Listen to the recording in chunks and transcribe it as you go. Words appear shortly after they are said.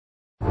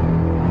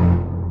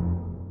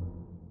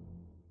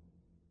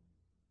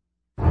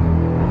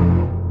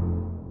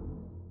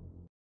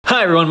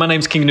Hi everyone, my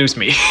name's King Noose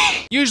Me.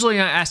 Usually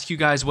I ask you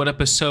guys what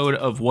episode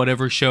of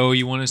whatever show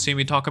you want to see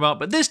me talk about,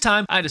 but this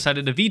time I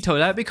decided to veto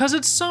that because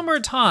it's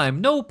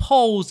summertime. No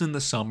polls in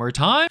the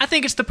summertime. I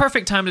think it's the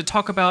perfect time to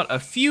talk about a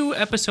few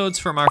episodes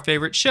from our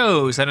favorite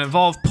shows that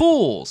involve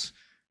pools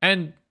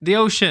and the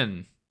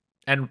ocean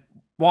and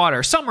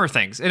water, summer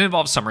things. It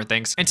involves summer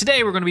things. And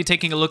today we're going to be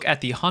taking a look at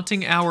the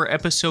Haunting Hour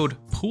episode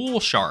Pool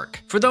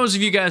Shark. For those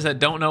of you guys that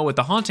don't know what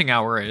the Haunting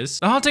Hour is,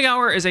 the Haunting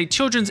Hour is a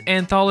children's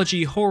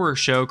anthology horror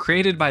show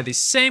created by the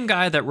same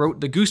guy that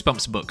wrote the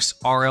Goosebumps books,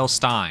 R.L.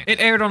 Stine. It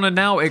aired on a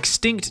now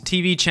extinct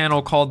TV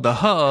channel called The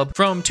Hub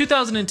from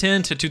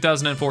 2010 to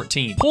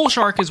 2014. Pool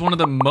Shark is one of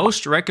the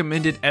most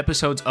recommended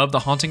episodes of the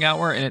Haunting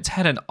Hour, and it's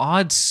had an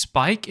odd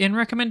spike in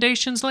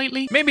recommendations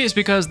lately. Maybe it's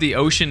because the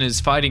ocean is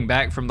fighting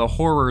back from the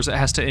horrors it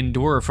has to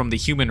endure from the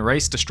human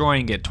race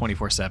destroying it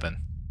 24/7.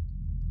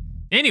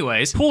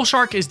 Anyways, Pool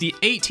Shark is the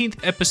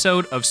 18th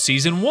episode of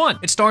season 1.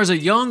 It stars a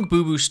young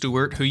Booboo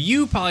Stewart who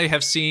you probably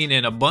have seen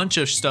in a bunch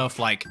of stuff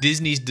like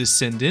Disney's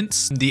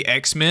Descendants, the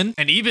X-Men,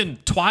 and even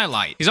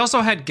Twilight. He's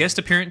also had guest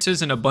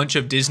appearances in a bunch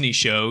of Disney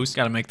shows.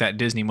 Gotta make that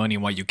Disney money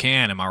while you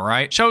can, am I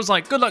right? Shows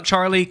like Good Luck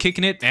Charlie,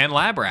 Kickin' It, and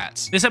Lab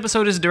Rats. This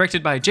episode is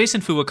directed by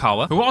Jason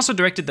Furukawa, who also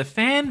directed the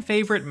fan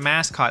favorite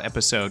mascot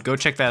episode. Go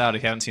check that out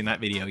if you haven't seen that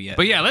video yet.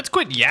 But yeah, let's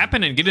quit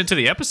yapping and get into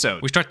the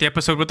episode. We start the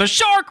episode with a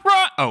shark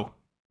run. Oh.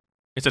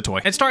 It's a toy.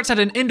 It starts at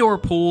an indoor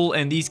pool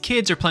and these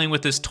kids are playing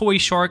with this toy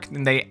shark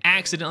and they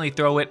accidentally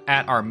throw it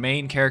at our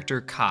main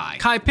character, Kai.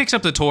 Kai picks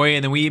up the toy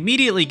and then we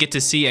immediately get to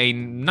see a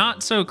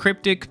not so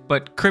cryptic,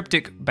 but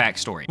cryptic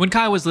backstory. When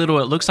Kai was little,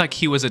 it looks like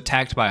he was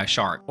attacked by a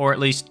shark, or at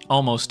least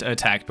almost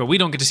attacked, but we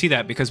don't get to see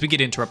that because we get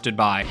interrupted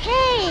by,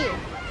 "Hey,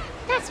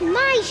 that's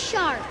my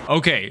shark."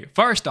 Okay,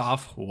 first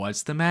off,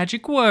 what's the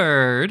magic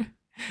word?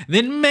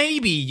 Then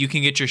maybe you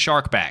can get your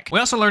shark back. We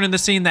also learn in the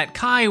scene that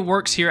Kai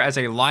works here as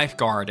a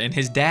lifeguard and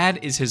his dad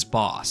is his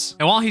boss.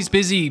 And while he's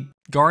busy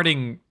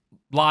guarding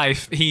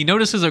life, he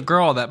notices a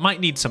girl that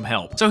might need some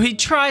help. So he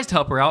tries to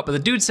help her out, but the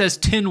dude says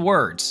 10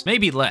 words,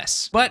 maybe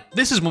less. But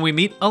this is when we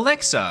meet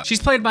Alexa.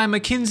 She's played by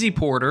Mackenzie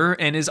Porter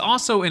and is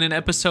also in an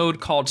episode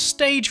called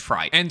Stage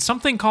Fright and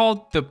something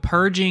called The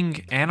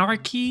Purging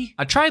Anarchy.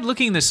 I tried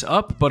looking this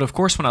up, but of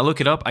course when I look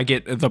it up, I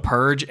get The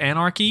Purge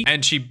Anarchy,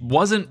 and she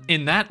wasn't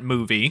in that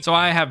movie. So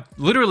I have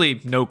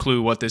literally no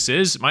clue what this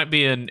is. It might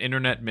be an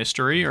internet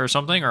mystery or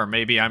something, or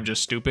maybe I'm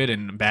just stupid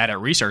and bad at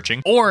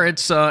researching, or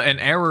it's an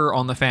error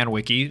on the fan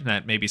wiki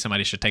that maybe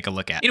somebody should take a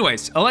look at.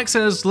 Anyways,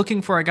 Alexa is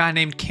looking for a guy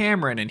named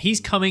Cameron and he's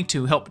coming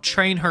to help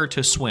train her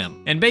to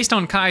swim. And based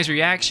on Kai's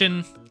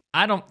reaction,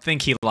 I don't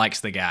think he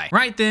likes the guy.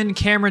 Right then,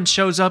 Cameron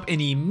shows up and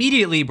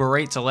immediately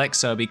berates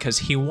Alexa because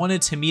he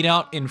wanted to meet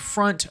out in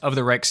front of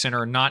the rec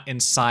center, not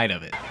inside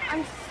of it.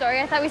 I'm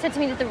sorry, I thought we said to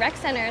meet at the rec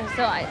center,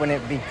 so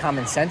Wouldn't it be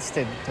common sense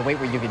to wait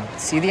where you could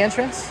see the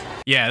entrance?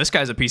 Yeah, this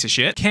guy's a piece of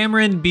shit.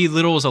 Cameron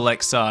belittles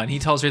Alexa and he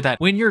tells her that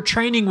when you're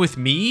training with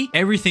me,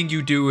 everything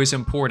you do is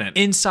important,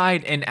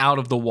 inside and out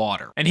of the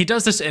water. And he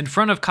does this in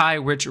front of Kai,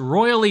 which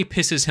royally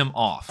pisses him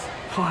off.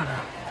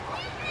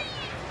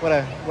 What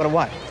a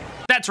what?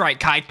 That's right,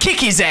 Kai, kick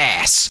his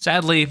ass!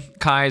 Sadly,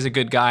 Kai is a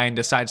good guy and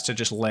decides to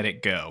just let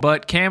it go.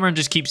 But Cameron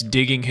just keeps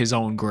digging his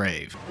own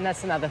grave. And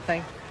that's another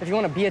thing. If you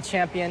want to be a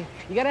champion,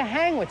 you gotta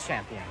hang with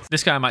champions.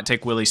 This guy might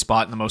take Willie's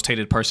spot in the most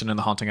hated person in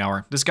the Haunting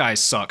Hour. This guy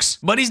sucks.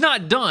 But he's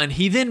not done.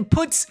 He then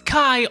puts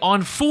Kai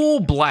on full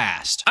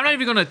blast. I'm not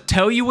even gonna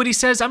tell you what he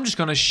says. I'm just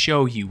gonna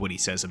show you what he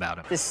says about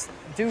him. This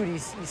dude,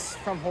 he's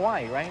from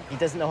Hawaii, right? He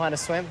doesn't know how to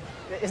swim.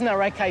 Isn't that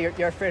right, Kai?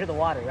 You're afraid of the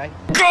water, right?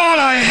 God,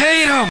 I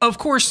hate him! Of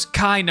course,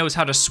 Kai knows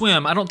how to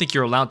swim. I don't think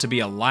you're allowed to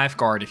be a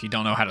lifeguard if you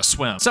don't know how to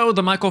swim. So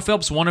the Michael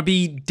Phelps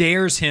wannabe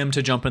dares him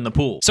to jump in the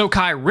pool. So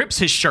Kai rips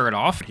his shirt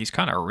off. He's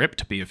kind of ripped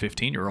to be a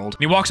 15-year-old.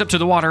 He walks up to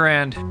the water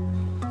and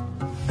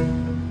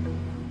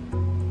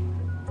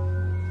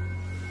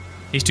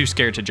he's too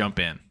scared to jump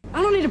in.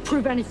 I don't need to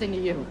prove anything to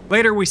you.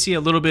 Later, we see a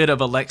little bit of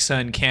Alexa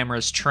and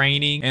Camera's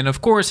training, and of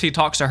course, he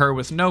talks to her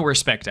with no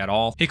respect at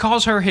all. He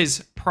calls her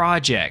his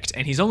project,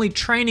 and he's only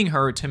training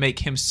her to make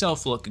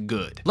himself look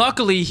good.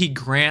 Luckily, he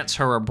grants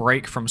her a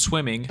break from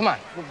swimming. Come on,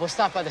 we'll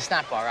stop by the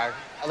snack bar.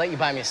 I'll let you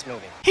buy me a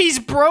smoothie. He's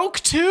broke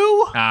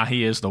too? Ah,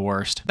 he is the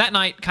worst. That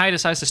night, Kai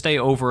decides to stay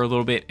over a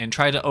little bit and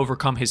try to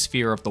overcome his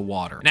fear of the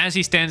water. And as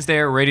he stands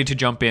there ready to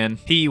jump in,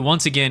 he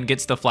once again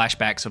gets the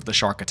flashbacks of the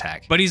shark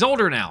attack. But he's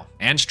older now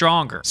and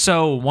stronger.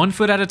 So 1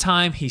 foot at a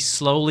time, he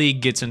slowly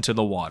gets into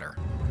the water.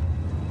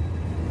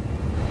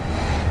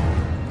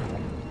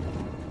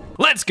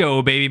 Let's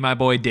go, baby, my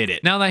boy did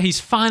it. Now that he's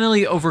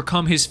finally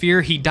overcome his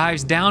fear, he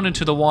dives down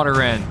into the water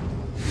and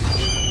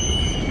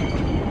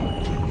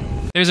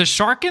there's a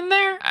shark in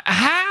there?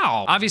 How?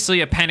 How?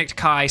 Obviously, a panicked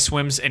Kai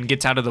swims and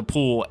gets out of the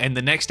pool, and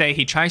the next day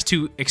he tries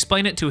to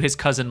explain it to his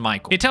cousin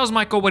Michael. He tells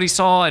Michael what he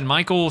saw, and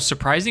Michael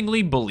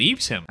surprisingly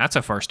believes him. That's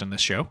a first in this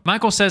show.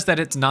 Michael says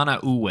that it's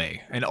Nanaue,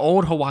 an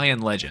old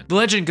Hawaiian legend. The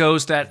legend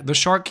goes that the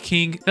Shark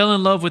King fell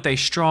in love with a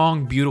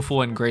strong,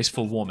 beautiful, and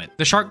graceful woman.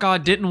 The shark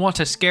god didn't want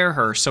to scare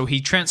her, so he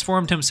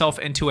transformed himself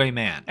into a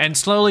man. And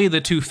slowly,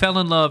 the two fell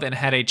in love and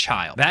had a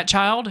child. That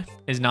child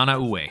is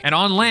Nanaue. And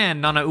on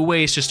land,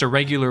 Nanaue is just a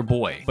regular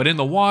boy. But in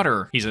the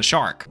water, he's a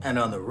shark. And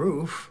on the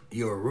roof,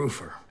 you're a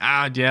roofer.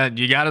 Yeah,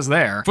 you got us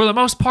there. For the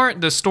most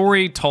part, the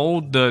story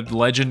told the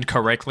legend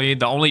correctly.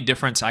 The only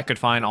difference I could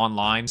find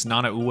online is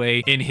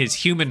Nanaue in his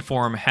human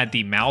form had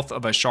the mouth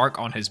of a shark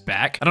on his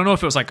back. I don't know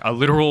if it was like a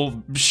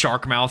literal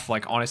shark mouth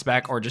like on his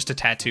back or just a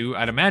tattoo.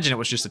 I'd imagine it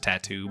was just a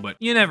tattoo, but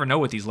you never know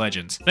with these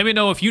legends. Let me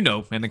know if you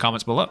know in the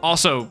comments below.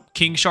 Also,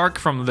 King Shark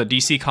from the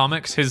DC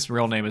comics, his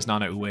real name is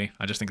Nanaue.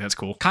 I just think that's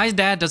cool. Kai's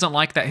dad doesn't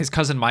like that his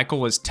cousin Michael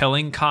was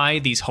telling Kai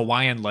these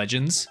Hawaiian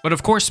legends, but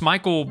of course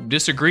Michael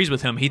disagrees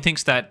with him. He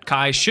thinks that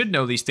Kai should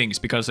know these things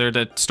because they're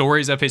the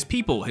stories of his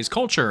people, his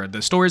culture,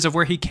 the stories of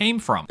where he came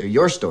from. They're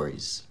your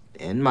stories.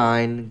 And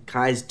mine,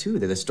 Kai's too.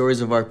 They're the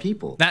stories of our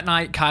people. That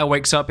night, Kai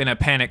wakes up in a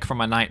panic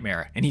from a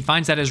nightmare, and he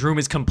finds that his room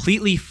is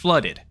completely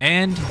flooded,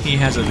 and he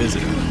has a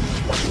visitor.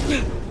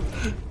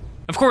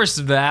 Of course,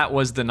 that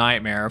was the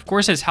nightmare. Of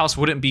course, his house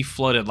wouldn't be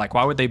flooded. Like,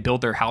 why would they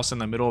build their house in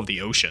the middle of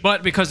the ocean?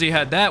 But because he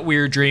had that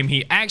weird dream,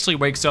 he actually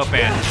wakes up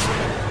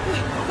and...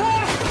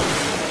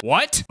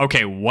 What?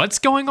 Okay, what's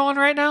going on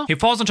right now? He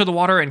falls into the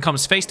water and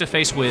comes face to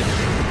face with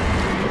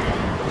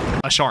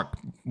a shark.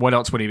 What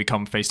else would he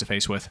become face to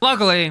face with?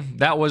 Luckily,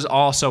 that was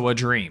also a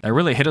dream. They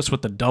really hit us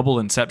with the double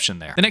inception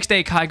there. The next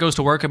day, Kai goes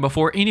to work, and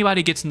before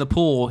anybody gets in the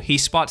pool, he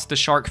spots the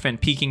shark fin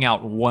peeking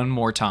out one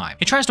more time.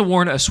 He tries to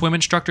warn a swim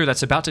instructor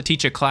that's about to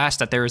teach a class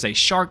that there is a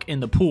shark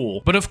in the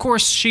pool, but of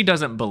course, she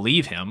doesn't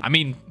believe him. I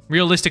mean,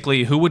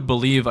 realistically, who would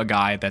believe a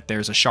guy that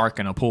there's a shark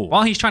in a pool?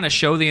 While he's trying to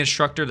show the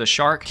instructor the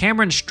shark,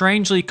 Cameron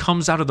strangely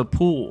comes out of the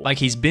pool, like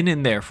he's been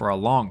in there for a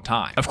long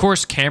time. Of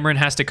course, Cameron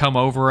has to come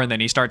over, and then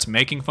he starts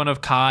making fun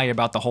of Kai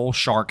about the whole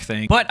shark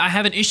thing. But I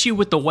have an issue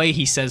with the way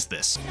he says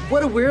this.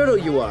 What a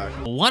weirdo you are.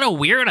 What a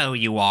weirdo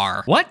you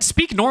are. What?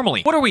 Speak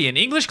normally. What are we, in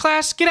English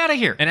class? Get out of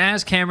here. And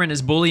as Cameron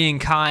is bullying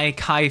Kai,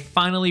 Kai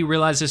finally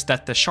realizes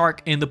that the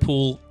shark in the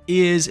pool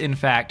is, in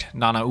fact,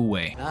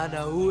 Nanaue.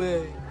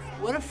 Nanaue.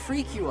 What a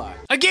freak you are.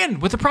 Again,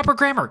 with the proper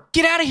grammar.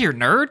 Get out of here,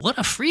 nerd. What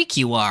a freak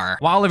you are.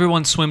 While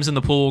everyone swims in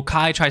the pool,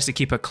 Kai tries to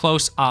keep a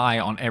close eye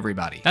on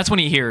everybody. That's when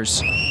he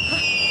hears...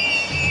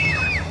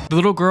 The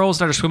little girls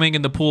that are swimming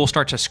in the pool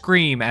start to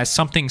scream as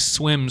something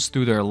swims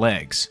through their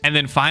legs. And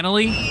then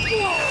finally...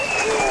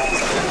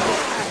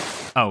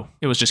 Oh,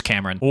 it was just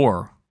Cameron.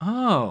 Or,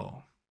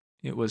 oh,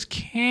 it was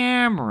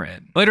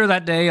Cameron. Later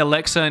that day,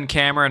 Alexa and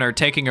Cameron are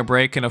taking a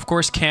break, and of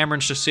course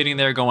Cameron's just sitting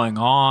there going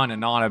on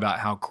and on about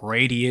how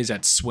great he is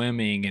at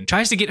swimming and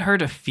tries to get her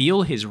to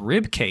feel his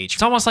rib cage.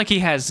 It's almost like he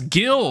has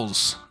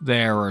gills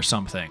there or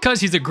something.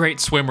 Because he's a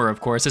great swimmer,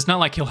 of course. It's not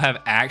like he'll have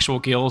actual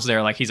gills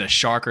there like he's a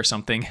shark or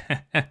something.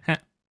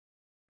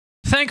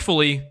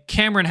 Thankfully,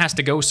 Cameron has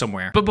to go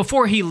somewhere. But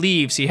before he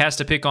leaves, he has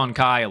to pick on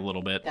Kai a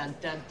little bit.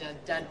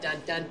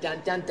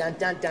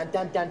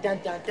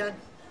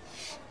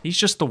 He's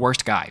just the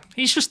worst guy.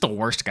 He's just the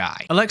worst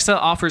guy. Alexa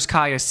offers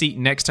Kai a seat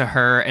next to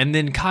her, and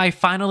then Kai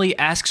finally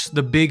asks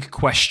the big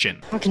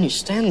question. How can you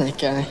stand that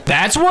guy?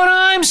 That's what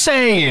I'm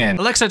saying!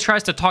 Alexa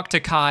tries to talk to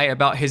Kai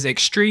about his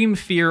extreme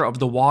fear of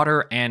the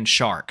water and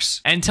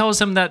sharks, and tells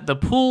him that the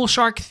pool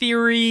shark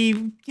theory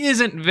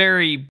isn't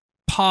very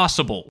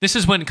possible. This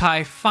is when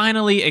Kai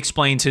finally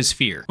explains his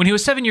fear. When he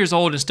was 7 years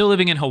old and still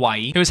living in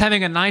Hawaii, he was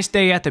having a nice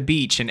day at the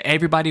beach and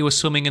everybody was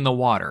swimming in the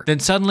water. Then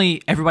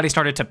suddenly everybody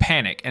started to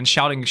panic and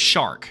shouting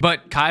shark.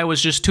 But Kai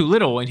was just too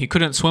little and he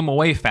couldn't swim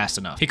away fast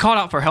enough. He called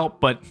out for help,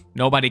 but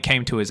nobody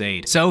came to his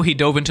aid. So he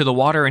dove into the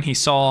water and he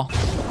saw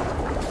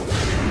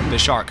the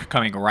shark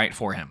coming right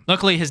for him.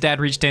 Luckily, his dad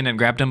reached in and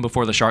grabbed him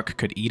before the shark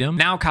could eat him.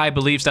 Now Kai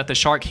believes that the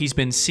shark he's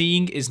been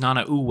seeing is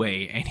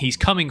Nanaue, and he's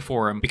coming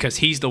for him because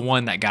he's the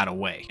one that got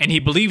away. And he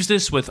believes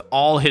this with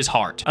all his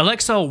heart.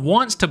 Alexa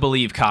wants to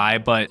believe Kai,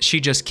 but she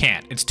just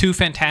can't. It's too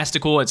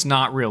fantastical, it's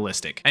not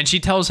realistic. And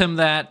she tells him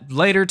that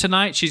later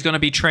tonight, she's gonna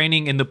be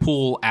training in the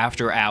pool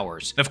after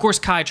hours. Of course,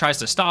 Kai tries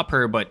to stop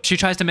her, but she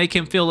tries to make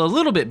him feel a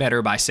little bit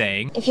better by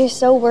saying, If you're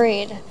so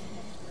worried,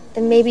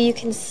 then maybe you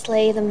can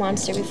slay the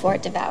monster before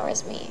it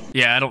devours me.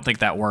 Yeah, I don't think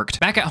that worked.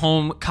 Back at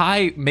home,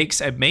 Kai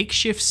makes a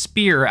makeshift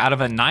spear out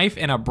of a knife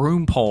and a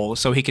broom pole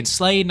so he can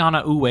slay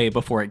Nanaue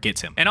before it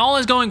gets him. And all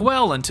is going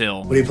well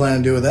until... What do you plan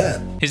to do with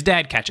that? His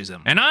dad catches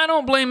him. And I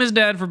don't blame his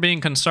dad for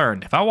being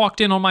concerned. If I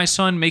walked in on my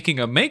son making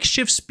a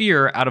makeshift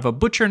spear out of a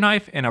butcher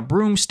knife and a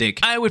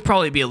broomstick, I would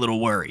probably be a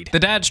little worried. The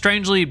dad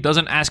strangely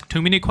doesn't ask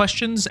too many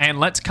questions and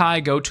lets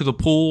Kai go to the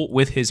pool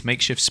with his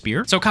makeshift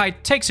spear. So Kai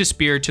takes his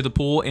spear to the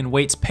pool and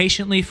waits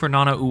patiently for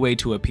Nanaue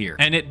to appear.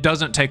 And it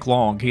doesn't take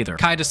long either.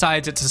 Kai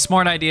decides it's a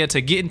smart idea to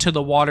get into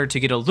the water to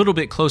get a little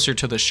bit closer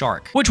to the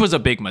shark, which was a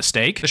big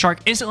mistake. The shark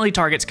instantly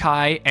targets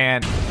Kai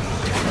and...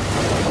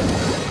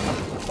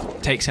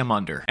 takes him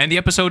under. And the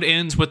episode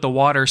ends with the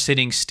water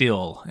sitting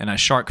still and a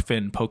shark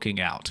fin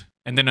poking out.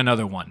 And then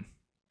another one.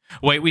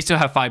 Wait, we still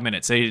have 5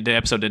 minutes. The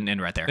episode didn't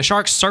end right there. The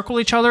sharks circle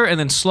each other and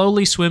then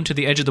slowly swim to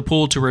the edge of the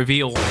pool to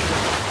reveal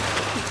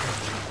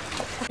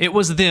it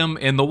was them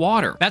in the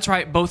water. That's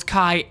right, both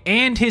Kai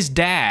and his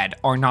dad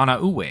are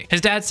Nanaue.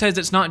 His dad says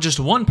it's not just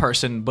one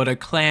person, but a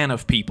clan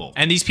of people.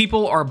 And these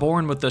people are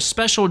born with a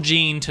special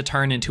gene to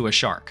turn into a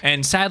shark.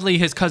 And sadly,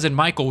 his cousin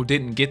Michael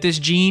didn't get this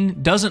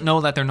gene, doesn't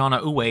know that they're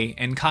Nanaue,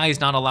 and Kai's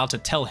not allowed to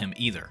tell him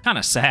either.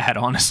 Kinda sad,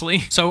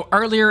 honestly. So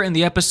earlier in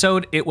the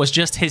episode, it was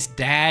just his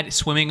dad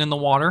swimming in the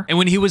water. And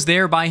when he was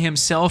there by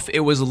himself, it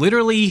was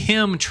literally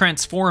him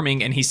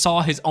transforming and he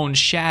saw his own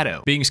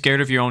shadow. Being scared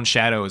of your own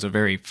shadow is a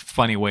very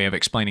funny way of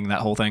explaining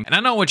that whole thing. And I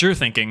know what you're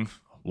thinking.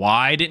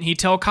 Why didn't he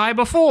tell Kai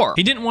before?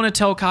 He didn't want to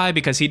tell Kai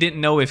because he didn't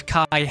know if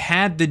Kai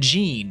had the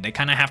gene. They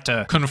kind of have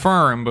to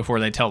confirm before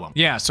they tell him.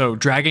 Yeah, so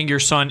dragging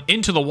your son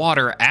into the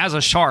water as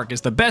a shark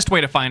is the best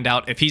way to find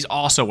out if he's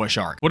also a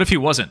shark. What if he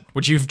wasn't?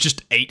 Would you have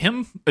just ate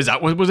him? Is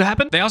that what would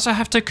happen? They also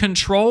have to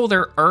control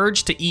their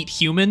urge to eat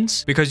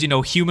humans because, you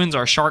know, humans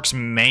are sharks'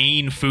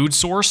 main food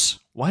source.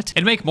 What?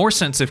 It'd make more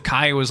sense if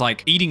Kai was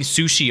like eating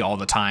sushi all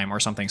the time or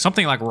something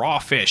like raw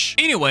fish.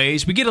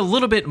 Anyways, we get a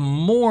little bit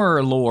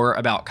more lore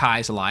about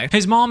Kai's life.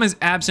 His mom is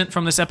absent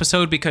from this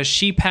episode because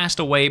she passed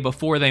away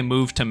before they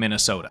moved to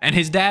Minnesota. And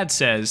his dad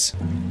says,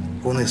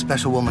 Only a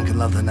special woman can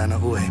love the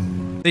Nanaue.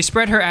 They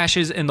spread her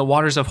ashes in the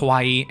waters of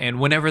Hawaii, and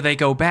whenever they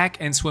go back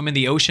and swim in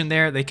the ocean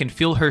there, they can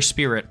feel her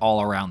spirit all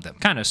around them.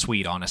 Kind of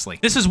sweet, honestly.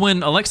 This is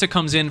when Alexa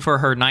comes in for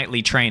her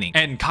nightly training.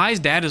 And Kai's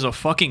dad is a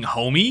fucking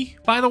homie,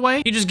 by the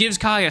way. He just gives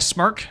Kai a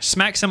smirk,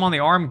 smacks him on the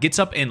arm, gets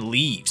up, and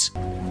leaves.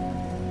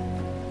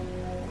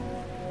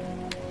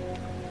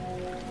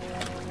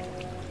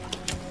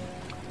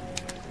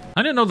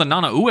 I didn't know the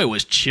Nanaue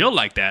was chill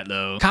like that,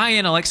 though. Kai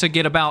and Alexa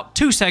get about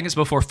 2 seconds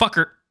before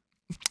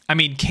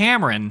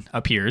Cameron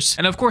appears.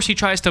 And of course he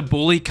tries to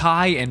bully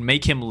Kai and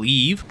make him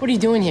leave. What are you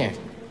doing here?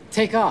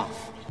 Take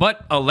off.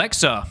 But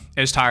Alexa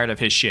is tired of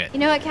his shit. You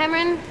know what,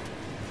 Cameron?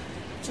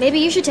 Maybe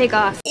you should take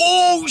off.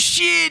 Oh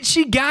shit,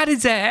 she got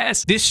his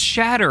ass. This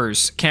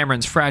shatters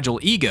Cameron's fragile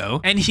ego,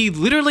 and he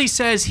literally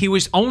says he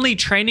was only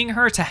training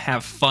her to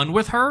have fun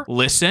with her.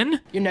 Listen.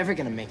 You're never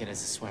gonna make it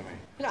as a swimmer.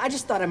 You know, I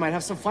just thought I might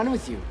have some fun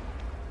with you.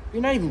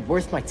 You're not even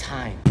worth my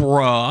time.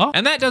 Bruh.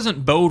 And that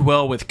doesn't bode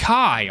well with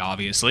Kai,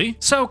 obviously.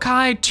 So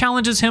Kai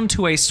challenges him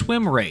to a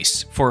swim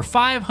race for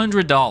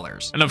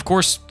 $500. And of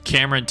course,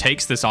 Cameron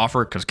takes this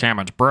offer because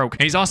Cameron's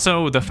broke. He's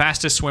also the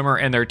fastest swimmer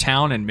in their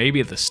town and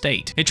maybe the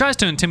state. He tries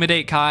to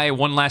intimidate Kai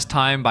one last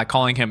time by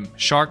calling him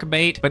Shark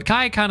Bait, but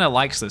Kai kind of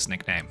likes this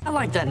nickname. I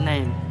like that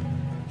name.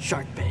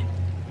 Shark Bait.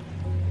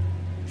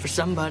 For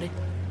somebody.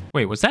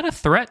 Wait, was that a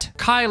threat?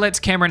 Kai lets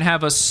Cameron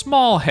have a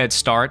small head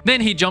start,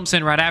 then he jumps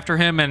in right after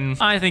him, and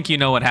I think you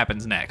know what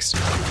happens next.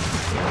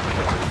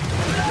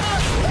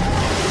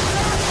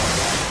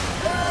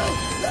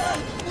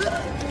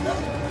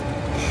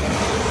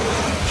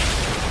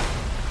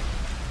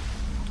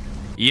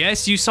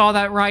 Yes, you saw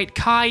that right.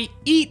 Kai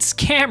eats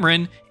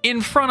Cameron in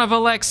front of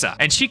Alexa,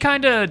 and she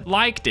kinda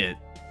liked it.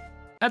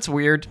 That's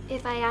weird.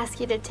 If I ask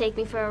you to take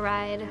me for a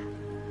ride,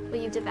 will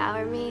you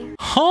devour me?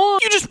 Huh?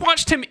 You just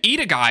watched him eat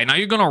a guy. Now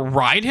you're gonna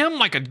ride him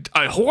like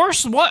a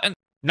horse? What?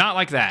 Not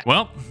like that.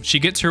 Well, she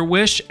gets her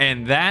wish,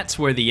 and that's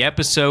where the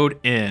episode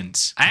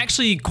ends. I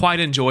actually quite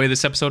enjoy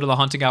this episode of The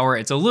Haunting Hour.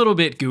 It's a little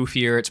bit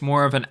goofier. It's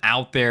more of an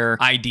out there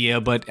idea,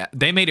 but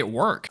they made it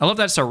work. I love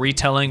that it's a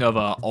retelling of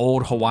an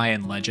old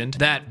Hawaiian legend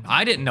that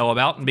I didn't know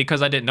about, and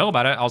because I didn't know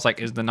about it, I was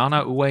like, is the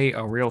Nanaue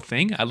a real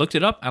thing? I looked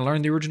it up. I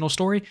learned the original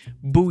story.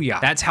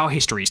 Booyah. That's how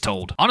history's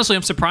told. Honestly,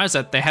 I'm surprised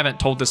that they haven't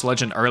told this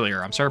legend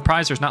earlier. I'm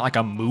surprised there's not like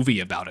a movie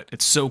about it.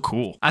 It's so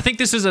cool. I think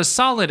this is a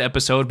solid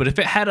episode, but if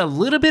it had a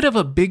little bit of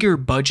a bigger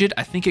budget,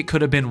 I think it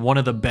could have been one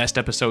of the best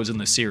episodes in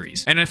the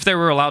series. And if they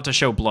were allowed to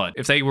show blood,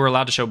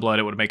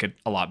 it would make it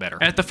a lot better.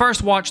 At the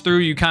first watch through,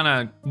 you kind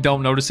of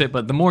don't notice it,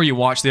 but the more you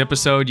watch the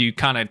episode, you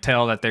kind of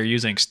tell that they're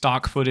using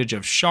stock footage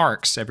of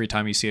sharks every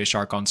time you see a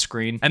shark on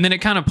screen. And then it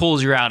kind of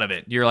pulls you out of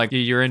it. You're like,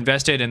 you're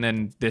invested, and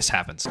then this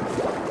happens.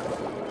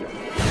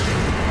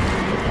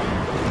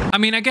 I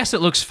mean, I guess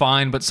it looks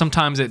fine, but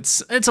sometimes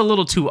it's a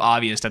little too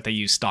obvious that they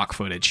use stock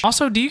footage.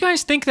 Also, do you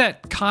guys think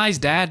that Kai's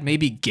dad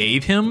maybe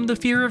gave him the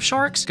fear of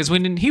sharks? Because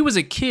when he was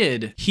a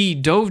kid, he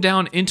dove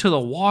down into the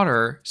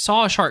water,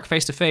 saw a shark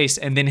face to face,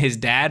 and then his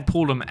dad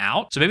pulled him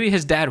out. So maybe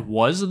his dad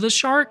was the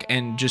shark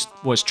and just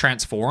was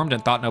transformed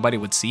and thought nobody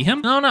would see him?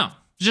 I don't know.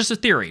 It's just a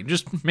theory.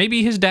 Just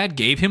maybe his dad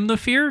gave him the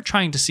fear,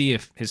 trying to see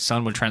if his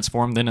son would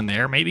transform then and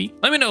there, maybe.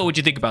 Let me know what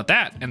you think about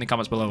that in the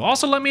comments below.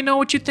 Also, let me know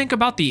what you think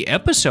about the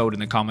episode in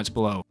the comments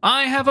below.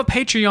 I have a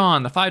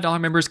Patreon. The $5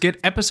 members get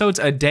episodes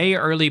a day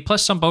early,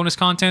 plus some bonus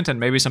content and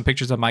maybe some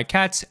pictures of my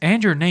cats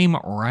and your name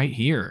right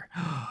here.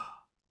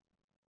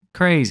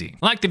 Crazy.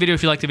 Like the video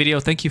if you liked the video.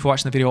 Thank you for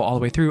watching the video all the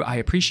way through. I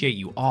appreciate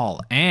you all,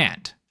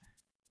 and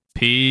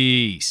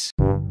peace.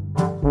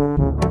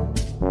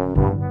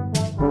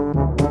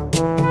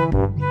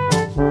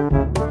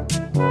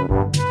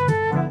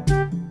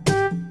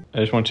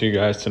 just want you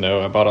guys to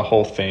know I bought a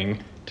whole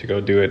thing to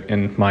go do it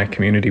in my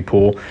community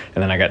pool,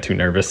 and then I got too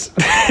nervous.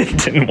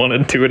 Didn't want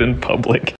to do it in public.